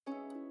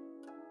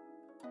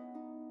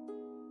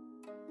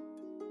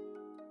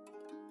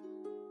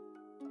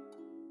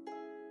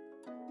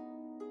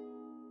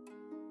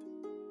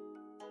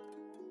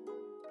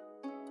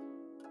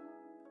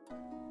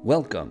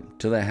Welcome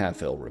to the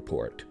Halfhill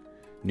Report.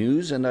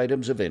 News and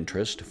items of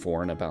interest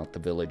for and about the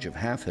village of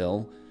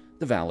Halfhill,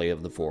 the Valley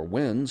of the Four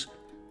Winds,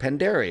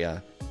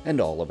 Pandaria,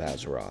 and all of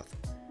Azeroth.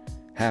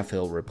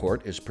 Halfhill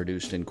Report is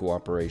produced in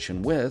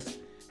cooperation with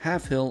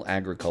Halfhill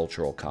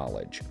Agricultural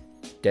College,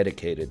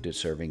 dedicated to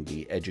serving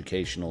the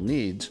educational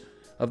needs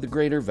of the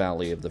greater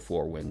Valley of the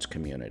Four Winds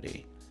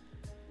community.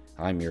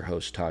 I'm your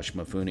host, Tosh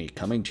Mafuni,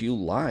 coming to you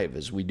live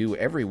as we do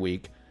every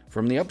week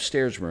from the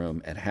upstairs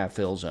room at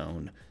Halfhill's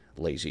own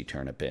Lazy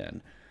Turnip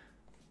Inn.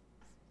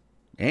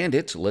 And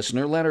it's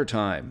listener letter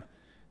time.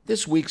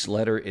 This week's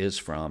letter is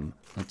from,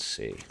 where is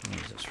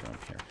this from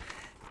here?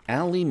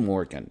 Allie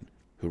Morgan,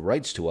 who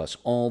writes to us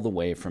all the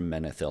way from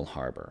Halfhill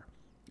Harbor.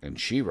 And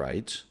she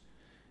writes,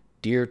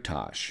 Dear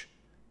Tosh,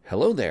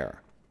 hello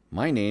there.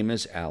 My name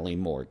is Allie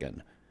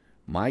Morgan.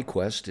 My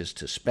quest is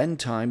to spend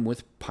time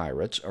with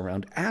pirates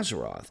around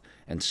Azeroth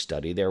and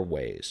study their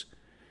ways.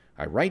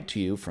 I write to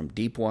you from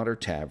Deepwater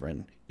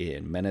Tavern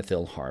in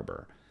Halfhill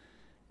Harbor.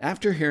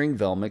 After hearing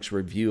Velmic's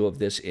review of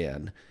this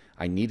inn,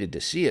 I needed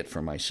to see it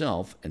for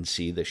myself and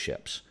see the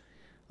ships.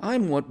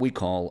 I'm what we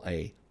call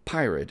a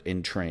pirate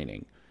in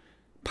training.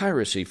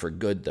 Piracy for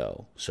good,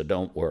 though, so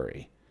don't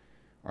worry.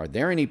 Are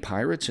there any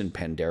pirates in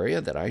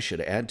Pandaria that I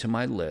should add to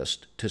my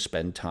list to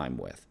spend time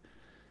with?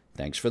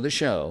 Thanks for the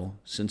show.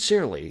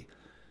 Sincerely,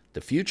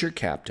 the future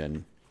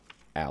captain,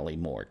 Allie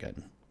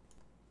Morgan.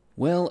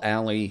 Well,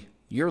 Allie,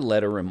 your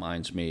letter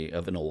reminds me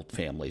of an old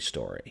family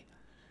story.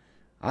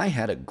 I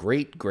had a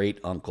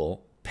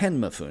great-great-uncle, Pen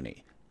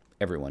Mafuni,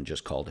 everyone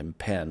just called him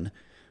Pen,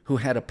 who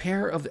had a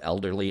pair of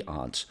elderly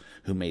aunts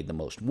who made the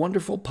most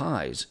wonderful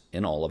pies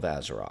in all of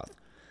Azeroth.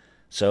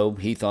 So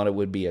he thought it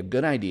would be a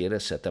good idea to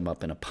set them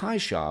up in a pie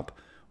shop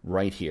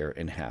right here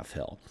in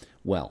Halfhill.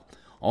 Well,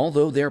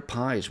 although their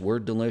pies were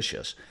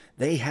delicious,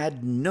 they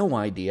had no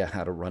idea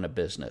how to run a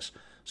business.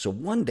 So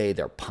one day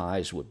their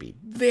pies would be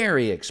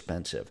very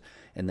expensive,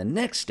 and the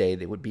next day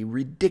they would be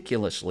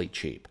ridiculously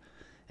cheap.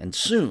 And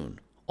soon,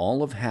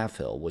 all of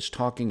Halfhill was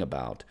talking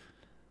about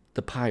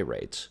the pie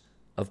rates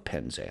of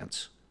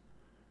Penzance.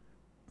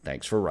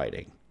 Thanks for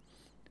writing.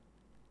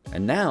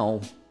 And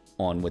now,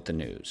 on with the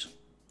news.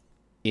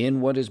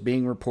 In what is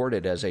being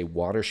reported as a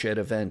watershed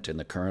event in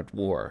the current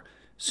war,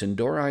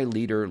 Sindorai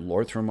leader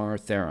Lorthramar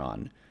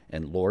Theron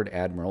and Lord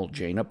Admiral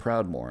Jaina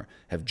Proudmoore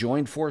have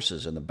joined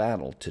forces in the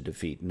battle to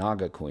defeat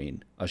Naga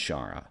Queen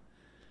Ashara.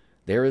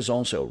 There is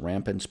also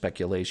rampant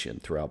speculation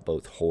throughout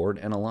both Horde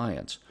and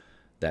Alliance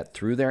that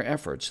through their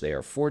efforts they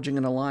are forging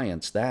an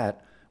alliance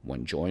that,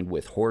 when joined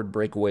with Horde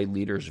breakaway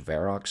leaders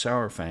Varrock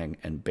Sourfang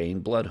and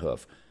Bane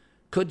Bloodhoof,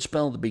 could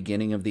spell the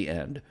beginning of the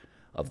end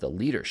of the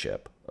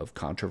leadership of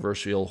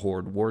controversial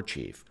Horde war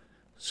chief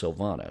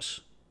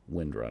Sylvanas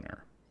Windrunner.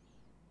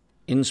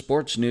 In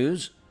sports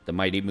news, the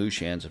mighty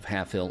Mooshans of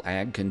Halfhill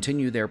Ag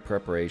continue their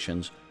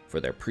preparations for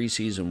their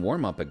preseason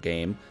warm-up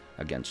game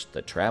against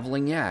the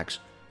Traveling Yaks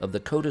of the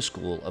Coda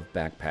School of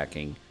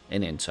Backpacking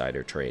and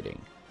Insider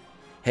Trading.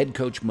 Head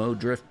coach Mo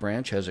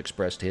Driftbranch has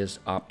expressed his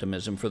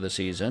optimism for the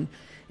season,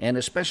 and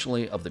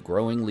especially of the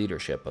growing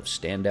leadership of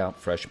standout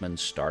freshman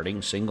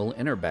starting single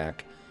innerback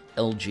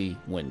LG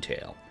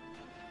Windtail.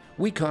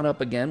 We caught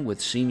up again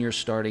with senior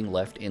starting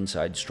left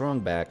inside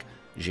strongback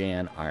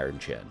Jan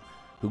Ironchin,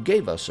 who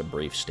gave us a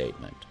brief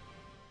statement.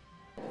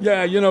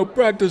 Yeah,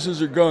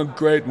 practices are going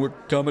great and we're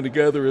coming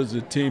together as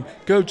a team.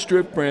 Coach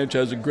Driftbranch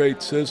has a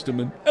great system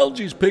and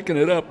LG's picking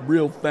it up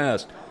real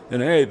fast.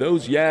 And hey,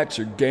 those Yaks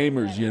are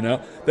gamers,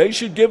 They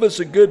should give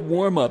us a good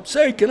warm-up.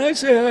 Say, can I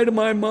say hi to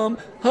my mom?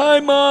 Hi,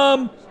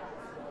 Mom!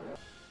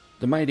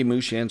 The Mighty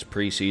Mooshans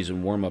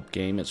preseason warm-up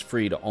game is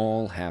free to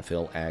all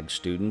Halfhill Ag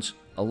students,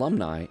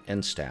 alumni,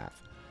 and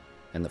staff.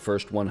 And the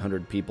first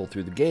 100 people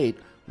through the gate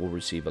will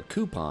receive a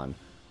coupon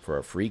for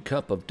a free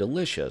cup of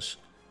delicious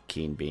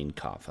Keen Bean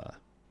Kaffa.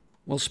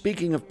 Well,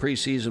 speaking of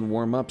preseason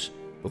warm-ups,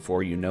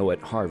 before you know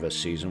it,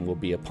 harvest season will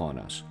be upon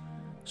us.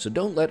 So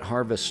don't let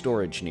harvest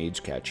storage needs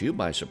catch you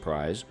by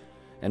surprise,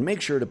 and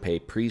make sure to pay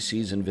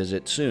preseason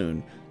visit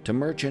soon to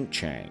Merchant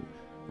Chang,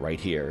 right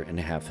here in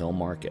Halfhill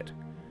Market.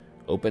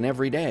 Open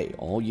every day,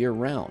 all year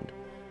round.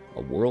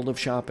 A world of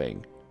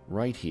shopping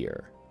right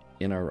here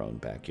in our own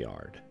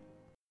backyard.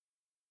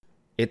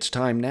 It's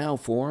time now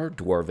for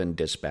Dwarven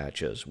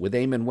Dispatches with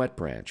Eamon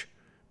Wetbranch,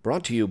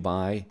 brought to you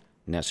by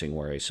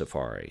Nessingwary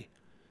Safari.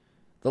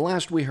 The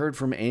last we heard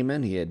from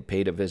Eamon, he had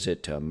paid a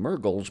visit to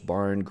Murgle's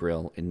Bar and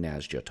Grill in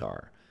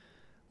Nazjatar.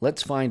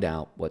 Let's find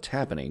out what's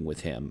happening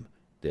with him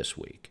this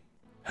week.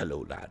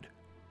 Hello, lad.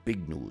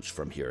 Big news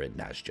from here in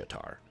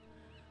Nazjatar.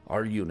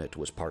 Our unit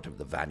was part of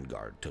the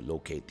vanguard to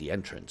locate the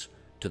entrance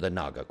to the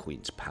Naga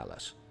Queen's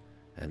palace.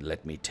 And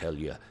let me tell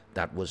you,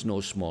 that was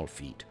no small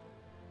feat.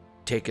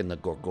 Taking the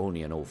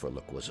Gorgonian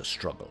Overlook was a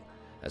struggle,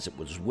 as it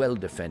was well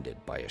defended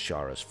by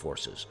Ashara's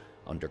forces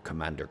under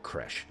Commander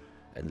Kresh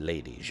and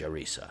Lady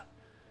Jarisa.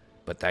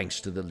 But thanks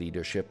to the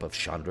leadership of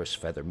Chandras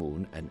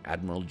Feathermoon and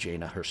Admiral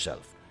Jaina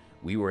herself,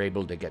 we were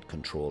able to get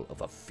control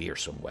of a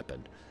fearsome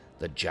weapon,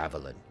 the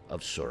Javelin of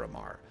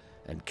Suramar,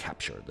 and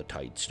capture the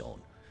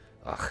Tidestone.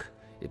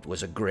 It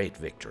was a great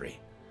victory.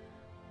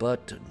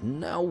 But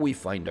now we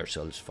find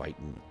ourselves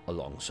fighting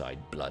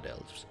alongside blood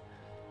elves.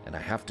 And I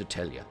have to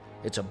tell you,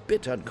 it's a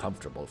bit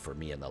uncomfortable for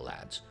me and the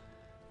lads.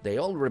 They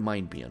all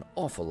remind me an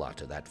awful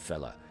lot of that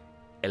fella,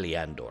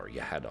 Eleandor, you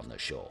had on the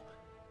show.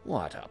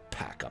 What a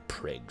pack of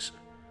prigs.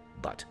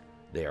 But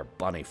they're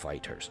bonny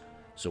fighters,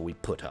 so we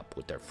put up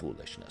with their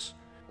foolishness.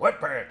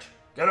 Wetpatch,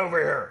 get over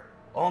here.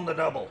 On the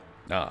double.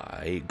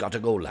 I gotta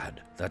go,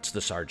 lad. That's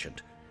the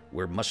sergeant.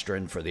 We're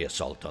mustering for the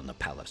assault on the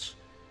palace.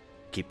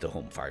 Keep the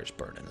home fires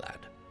burning, lad.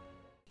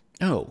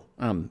 Oh,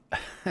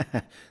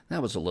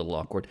 that was a little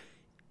awkward.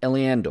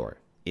 Eleandor,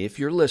 if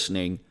you're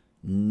listening,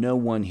 no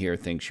one here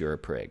thinks you're a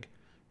prig.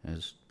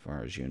 As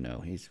far as you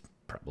know, he's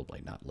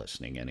probably not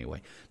listening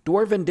anyway.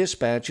 Dwarven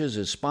Dispatches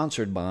is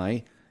sponsored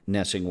by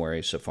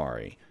Nessingwary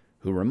Safari,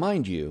 who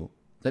remind you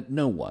that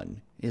no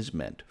one is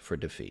meant for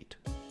defeat.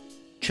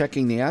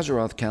 Checking the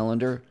Azeroth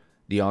calendar,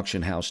 the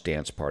Auction House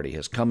dance party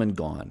has come and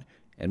gone,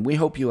 and we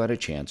hope you had a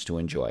chance to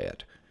enjoy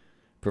it.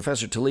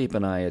 Professor Talib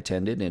and I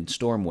attended in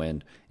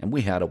Stormwind, and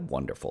we had a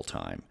wonderful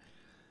time.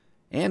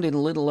 And in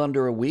a little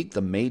under a week,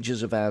 the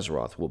Mages of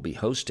Azeroth will be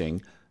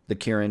hosting the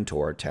Kirin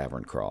Tor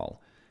Tavern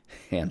Crawl.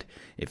 And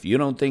if you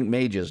don't think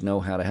mages know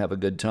how to have a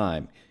good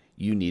time,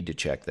 you need to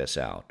check this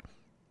out.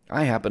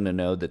 I happen to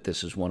know that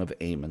this is one of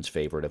Eamon's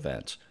favorite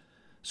events,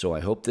 so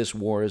I hope this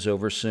war is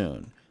over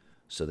soon,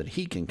 so that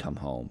he can come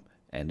home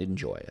and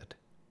enjoy it.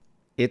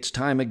 It's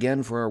time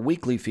again for our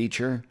weekly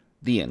feature,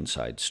 The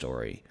Inside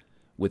Story,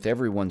 with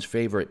everyone's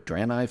favorite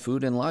Draenei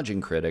food and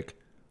lodging critic,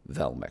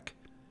 Velmic.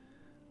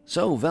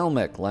 So,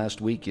 Velmic, last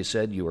week you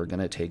said you were going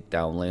to take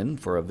Dowlin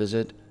for a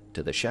visit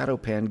to the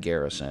Shadowpan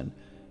garrison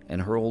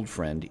and her old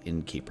friend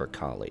Innkeeper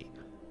Kali.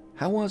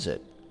 How was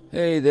it?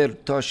 Hey there,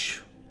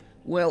 Tosh.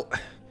 Well,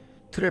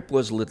 trip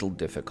was a little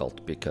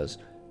difficult because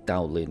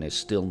Dowlin is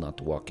still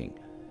not walking,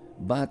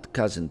 but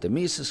Cousin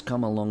Demesis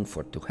come along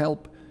for to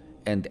help,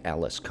 and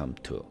Alice come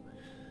too.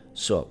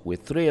 So,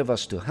 with three of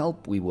us to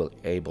help, we were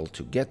able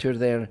to get her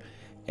there,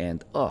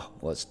 and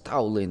was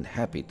Dowlin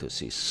happy to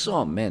see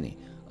so many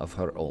of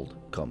her old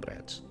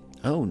comrades.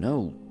 Oh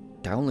no,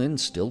 Dowlin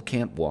still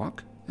can't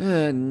walk?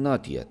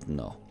 Not yet,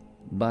 no.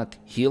 But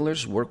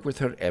healers work with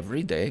her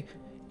every day,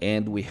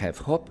 and we have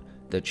hope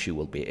that she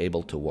will be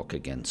able to walk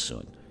again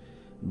soon.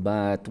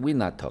 But we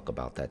not talk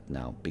about that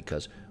now,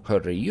 because her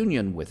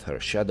reunion with her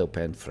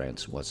Shadowpan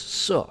friends was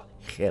so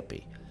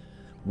happy.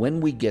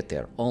 When we get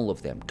there, all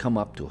of them come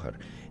up to her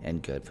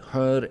and give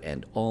her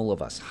and all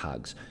of us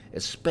hugs,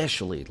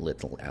 especially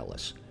little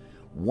Alice.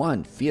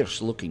 One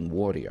fierce-looking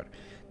warrior,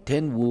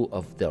 Tenwu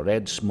of the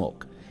Red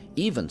Smoke,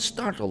 even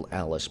startled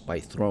Alice by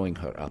throwing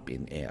her up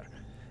in air.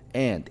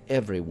 And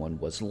everyone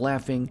was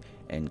laughing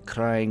and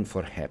crying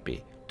for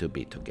happy to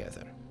be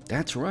together.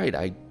 That's right,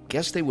 I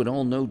guess they would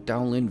all know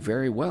Dowlin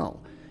very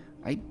well.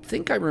 I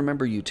think I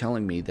remember you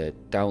telling me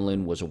that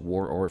Dowlin was a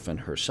war orphan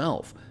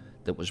herself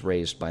that was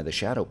raised by the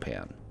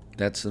Shadowpan.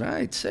 That's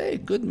right, say,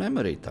 good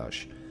memory,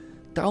 Tosh.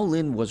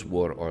 Dowlin was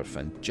war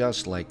orphan,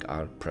 just like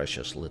our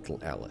precious little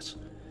Alice.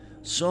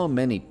 So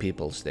many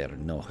peoples there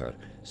know her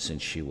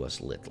since she was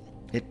little.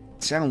 It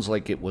sounds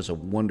like it was a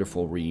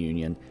wonderful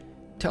reunion.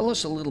 Tell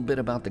us a little bit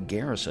about the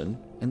garrison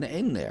and the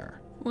inn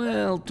there.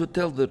 Well, to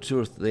tell the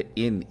truth, the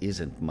inn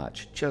isn't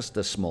much, just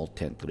a small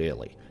tent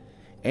really.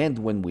 And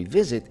when we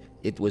visit,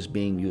 it was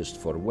being used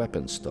for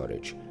weapon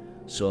storage.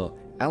 So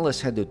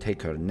Alice had to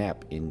take her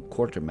nap in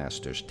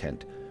Quartermaster's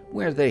tent,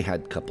 where they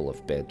had a couple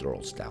of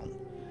bedrolls down.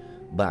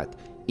 But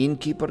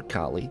Innkeeper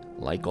Kali,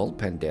 like all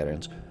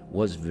Pandarans,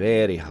 was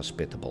very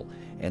hospitable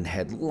and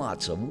had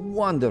lots of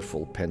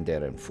wonderful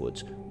Pandaran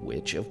foods,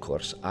 which of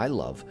course I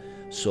love,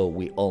 so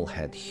we all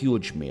had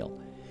huge meal.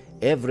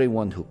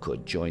 Everyone who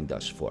could joined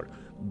us for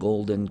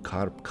golden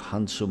carp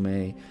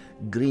consomme,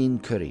 green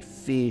curry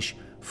fish,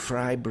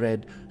 fry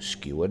bread,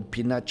 skewered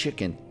peanut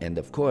chicken, and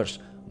of course,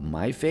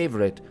 my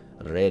favorite,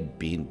 red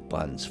bean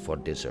buns for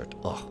dessert.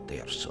 Oh,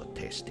 they are so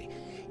tasty.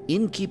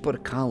 Innkeeper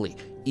Kali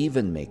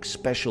even makes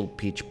special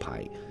peach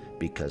pie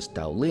because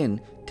Dowlin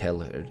tell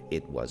her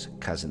it was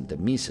Cousin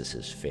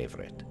Demesis'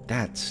 favorite.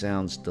 That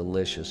sounds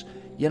delicious.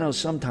 You know,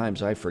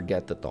 sometimes I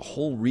forget that the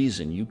whole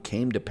reason you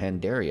came to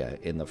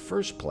Pandaria in the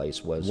first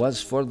place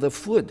was for the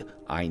food.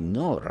 I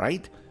know,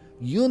 right?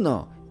 You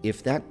know,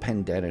 if that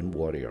Pandaren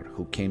warrior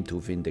who came to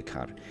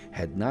Vindikar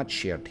had not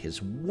shared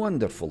his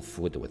wonderful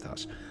food with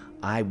us,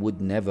 I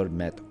would never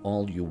met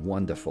all you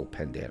wonderful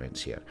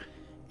Pandarans here.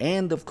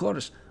 And of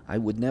course, I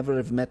would never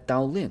have met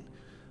Dowlin.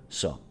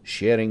 So,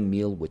 sharing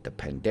meal with the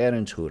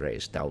Pandarans who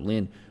raised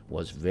Dowlin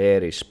was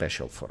very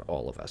special for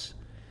all of us.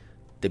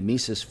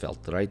 Demesis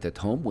felt right at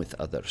home with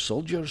other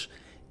soldiers,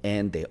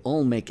 and they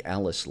all make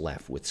Alice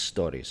laugh with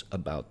stories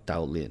about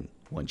Dowlin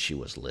when she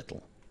was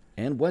little.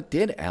 And what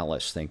did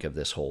Alice think of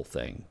this whole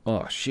thing?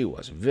 Oh, she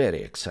was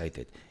very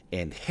excited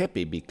and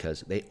happy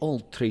because they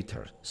all treat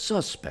her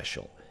so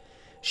special.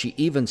 She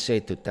even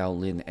said to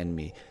Dowlin and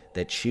me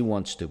that she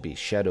wants to be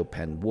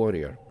Shadowpan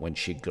warrior when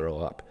she grow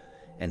up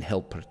and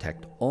help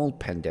protect all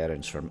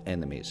Pandarans from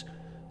enemies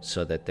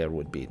so that there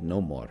would be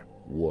no more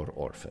war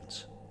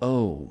orphans.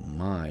 Oh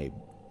my,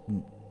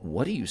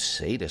 what do you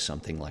say to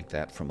something like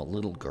that from a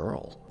little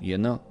girl? You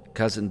know,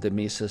 Cousin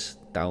Demesis,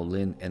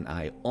 Taolin, and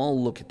I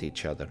all look at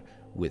each other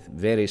with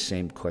very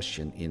same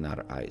question in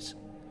our eyes.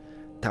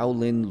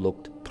 Taolin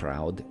looked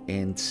proud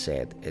and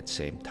sad at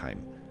same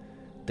time.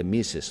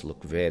 Demesis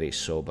looked very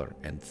sober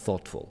and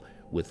thoughtful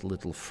with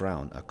little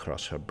frown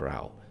across her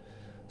brow.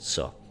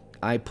 So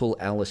I pull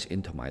Alice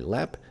into my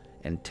lap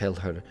and tell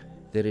her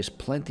there is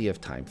plenty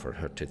of time for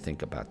her to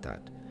think about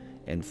that.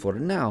 And for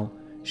now,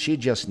 she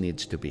just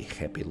needs to be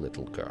happy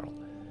little girl.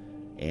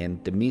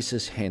 And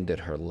Demesis handed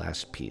her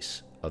last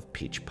piece of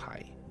peach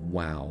pie.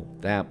 Wow,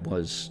 that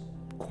was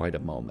quite a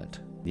moment.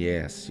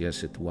 Yes,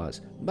 it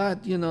was.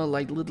 But,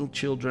 like little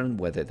children,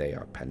 whether they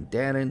are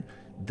Pandaren,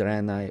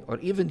 Draenei, or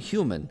even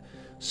human,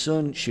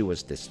 soon she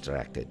was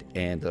distracted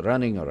and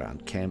running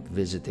around camp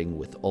visiting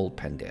with all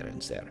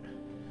Pandarens there.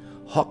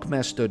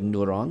 Hawkmaster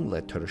Nurong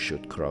let her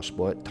shoot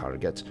crossbow at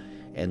targets,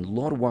 and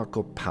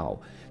Lorwako Pau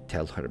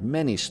tell her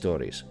many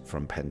stories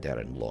from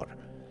Pandaren lore.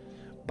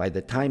 By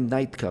the time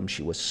night come,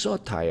 she was so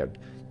tired,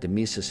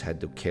 Demesis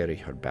had to carry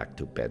her back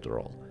to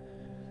bedroll.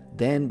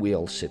 Then we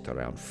all sit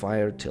around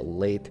fire till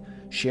late,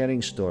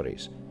 sharing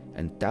stories,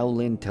 and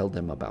Taolin tell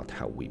them about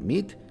how we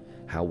meet,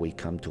 how we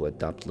come to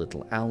adopt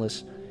little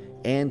Alice,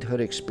 and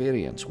her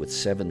experience with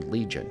 7th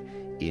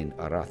Legion in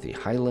Arathi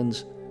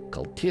Highlands,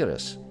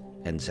 Kultiris,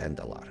 and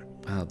Zandalar.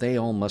 They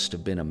all must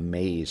have been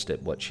amazed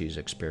at what she's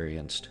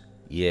experienced.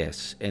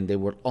 Yes, and they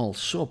were all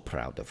so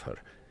proud of her.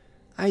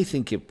 I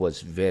think it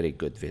was very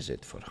good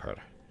visit for her.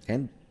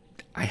 And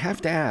I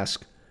have to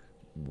ask,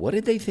 what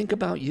did they think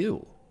about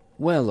you?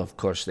 Well, of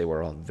course, they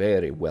were all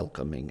very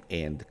welcoming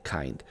and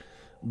kind,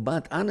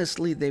 but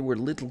honestly, they were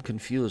little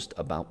confused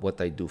about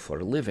what I do for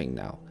a living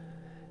now.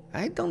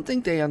 I don't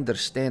think they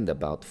understand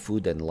about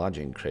food and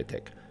lodging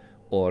critic,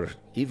 or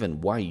even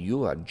why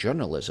you are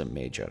journalism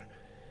major.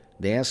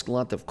 They ask a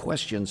lot of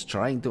questions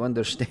trying to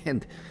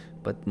understand,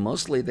 but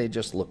mostly they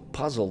just looked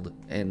puzzled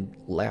and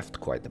laughed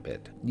quite a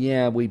bit.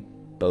 Yeah, we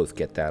both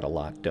get that a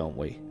lot, don't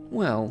we?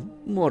 Well,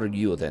 more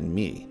you than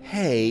me.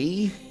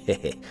 Hey,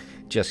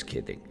 just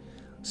kidding.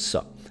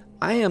 So,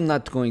 I am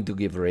not going to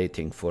give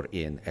rating for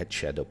Inn at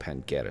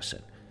Shadowpan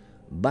Garrison,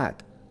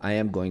 but I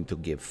am going to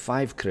give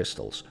 5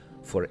 crystals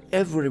for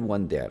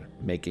everyone there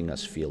making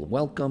us feel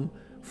welcome,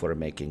 for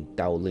making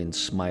Taolin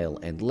smile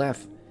and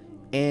laugh,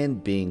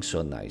 and being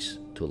so nice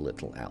to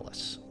little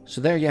Alice.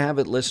 So there you have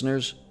it,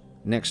 listeners.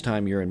 Next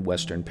time you're in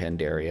Western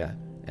Pandaria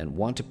and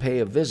want to pay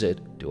a visit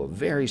to a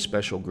very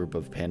special group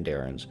of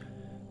Pandarens,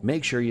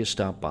 make sure you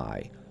stop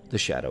by the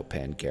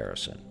Shadowpan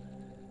Garrison.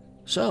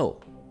 So,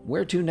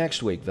 where to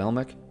next week,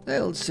 Velmic?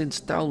 Well, since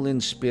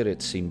Taolin's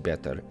spirits seem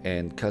better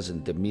and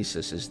Cousin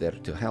Demesis is there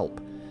to help,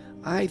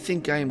 I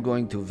think I am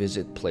going to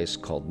visit a place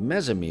called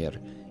Mezimir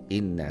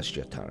in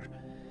Nazjatar.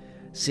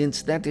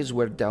 Since that is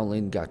where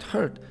Taolin got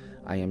hurt,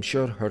 I am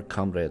sure her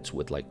comrades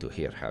would like to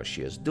hear how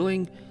she is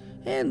doing,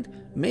 and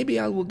maybe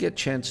I will get a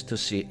chance to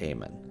see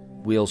Eamon.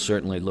 We'll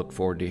certainly look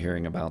forward to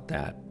hearing about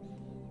that.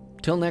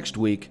 Till next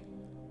week,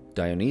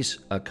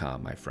 Dionys Aka,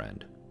 my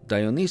friend.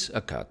 Dionys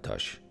Aka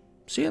Tush.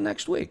 See you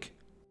next week.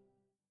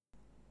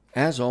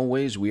 As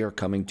always, we are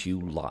coming to you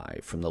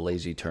live from the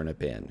Lazy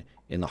Turnip Inn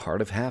in the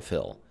heart of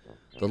Halfhill,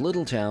 the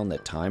little town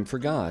that time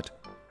forgot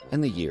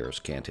and the years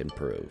can't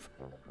improve.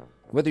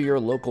 Whether you're a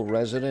local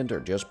resident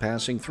or just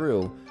passing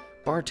through,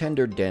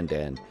 bartender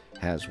Dandan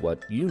has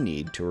what you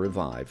need to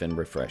revive and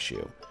refresh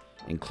you,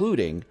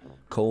 including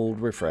cold,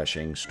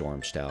 refreshing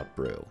Storm Stout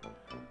brew,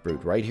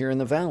 brewed right here in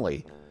the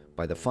valley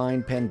by the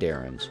fine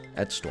Pandarens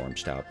at Storm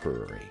Stout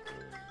Brewery.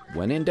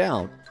 When in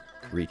doubt,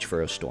 reach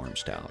for a Storm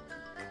Stout.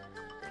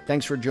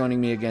 Thanks for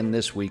joining me again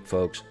this week,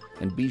 folks,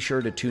 and be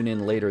sure to tune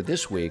in later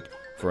this week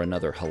for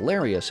another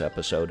hilarious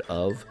episode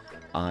of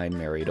I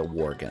Married a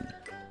Worgen.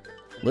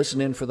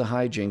 Listen in for the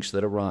hijinks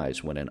that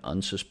arise when an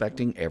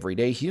unsuspecting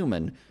everyday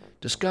human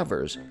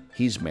discovers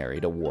he's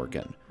married a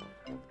Worgen.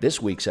 This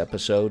week's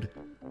episode,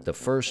 The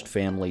First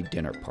Family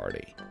Dinner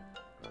Party.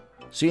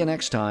 See you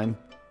next time,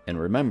 and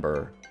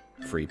remember,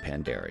 Free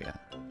Pandaria.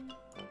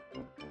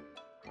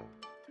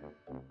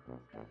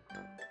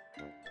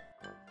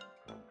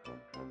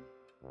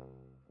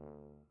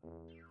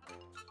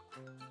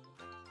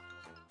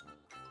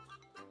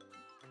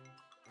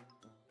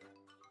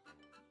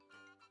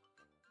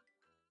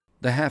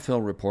 The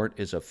Halfhill Report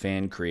is a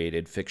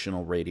fan-created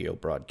fictional radio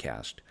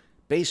broadcast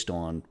based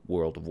on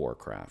World of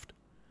Warcraft.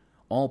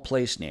 All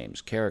place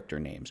names, character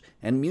names,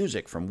 and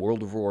music from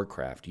World of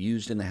Warcraft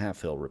used in the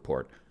Halfhill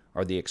Report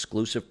are the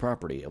exclusive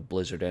property of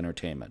Blizzard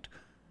Entertainment.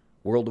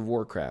 World of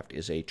Warcraft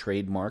is a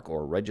trademark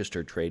or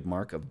registered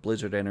trademark of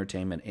Blizzard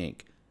Entertainment,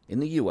 Inc. in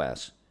the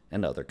U.S.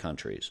 and other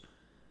countries.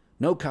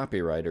 No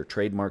copyright or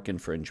trademark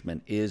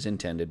infringement is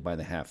intended by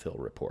the Halfhill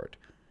Report.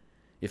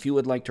 If you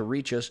would like to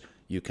reach us,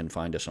 you can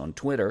find us on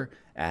Twitter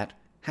at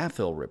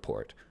Halfhill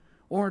Report,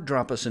 or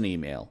drop us an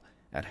email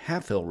at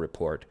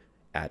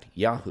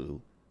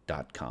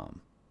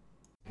halfhillreport@yahoo.com.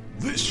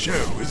 This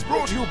show is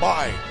brought to you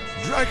by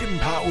Dragon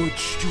Powered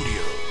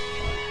Studio.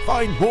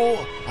 Find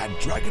more at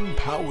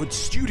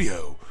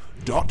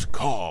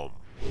dragonpoweredstudio.com.